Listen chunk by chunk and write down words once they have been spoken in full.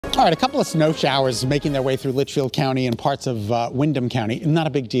All right, a couple of snow showers making their way through Litchfield County and parts of Windham County. Not a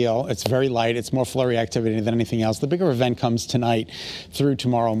big deal. It's very light. It's more flurry activity than anything else. The bigger event comes tonight through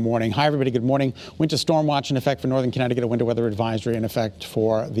tomorrow morning. Hi, everybody. Good morning. Winter storm watch in effect for northern Connecticut. A winter weather advisory in effect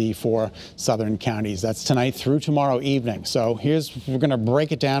for the 4 southern counties. That's tonight through tomorrow evening. So we're going to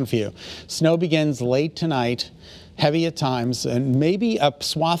break it down for you. Snow begins late tonight. Heavy at times, and maybe a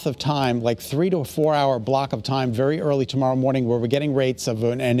swath of time, like 3 to 4 hour block of time very early tomorrow morning where we're getting rates of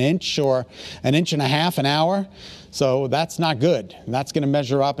an inch or an inch and a half an hour. So that's not good. That's going to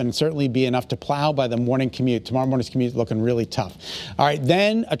measure up and certainly be enough to plow by the morning commute. Tomorrow morning's commute looking really tough. All right,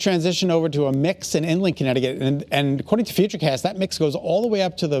 then a transition over to a mix in inland Connecticut. And according to Futurecast, that mix goes all the way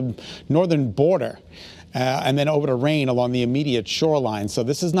up to the northern border. And then over to rain along the immediate shoreline. So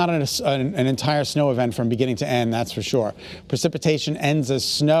this is not an entire snow event from beginning to end, that's for sure. Precipitation ends as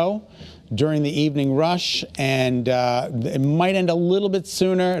snow during the evening rush, and it might end a little bit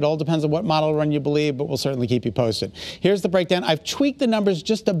sooner. It all depends on what model run you believe, but we'll certainly keep you posted. Here's the breakdown. I've tweaked the numbers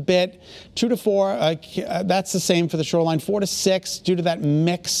just a bit. 2 to 4, that's the same for the shoreline. 4 to 6 due to that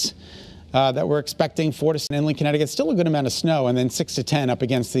mix that we're expecting. 4 to inland Connecticut, still a good amount of snow, and then 6 to 10 up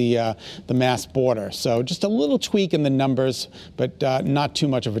against the Mass border. So just a little tweak in the numbers, but not too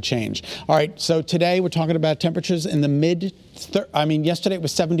much of a change. All right, so today we're talking about temperatures in the yesterday it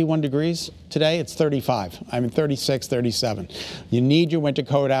was 71 degrees. Today it's 35. 36, 37. You need your winter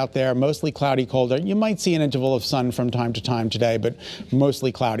coat out there. Mostly cloudy, colder. You might see an interval of sun from time to time today, but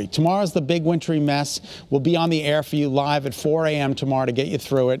mostly cloudy. Tomorrow's the big wintry mess. We'll be on the air for you live at 4 a.m. tomorrow to get you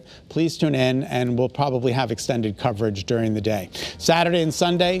through it. Please tune in, and we'll probably have extended coverage during the day. Saturday and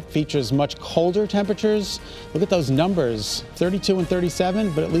Sunday features much colder temperatures. Look at those numbers, 32 and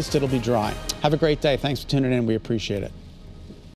 37, but at least it'll be dry. Have a great day. Thanks for tuning in. We appreciate it.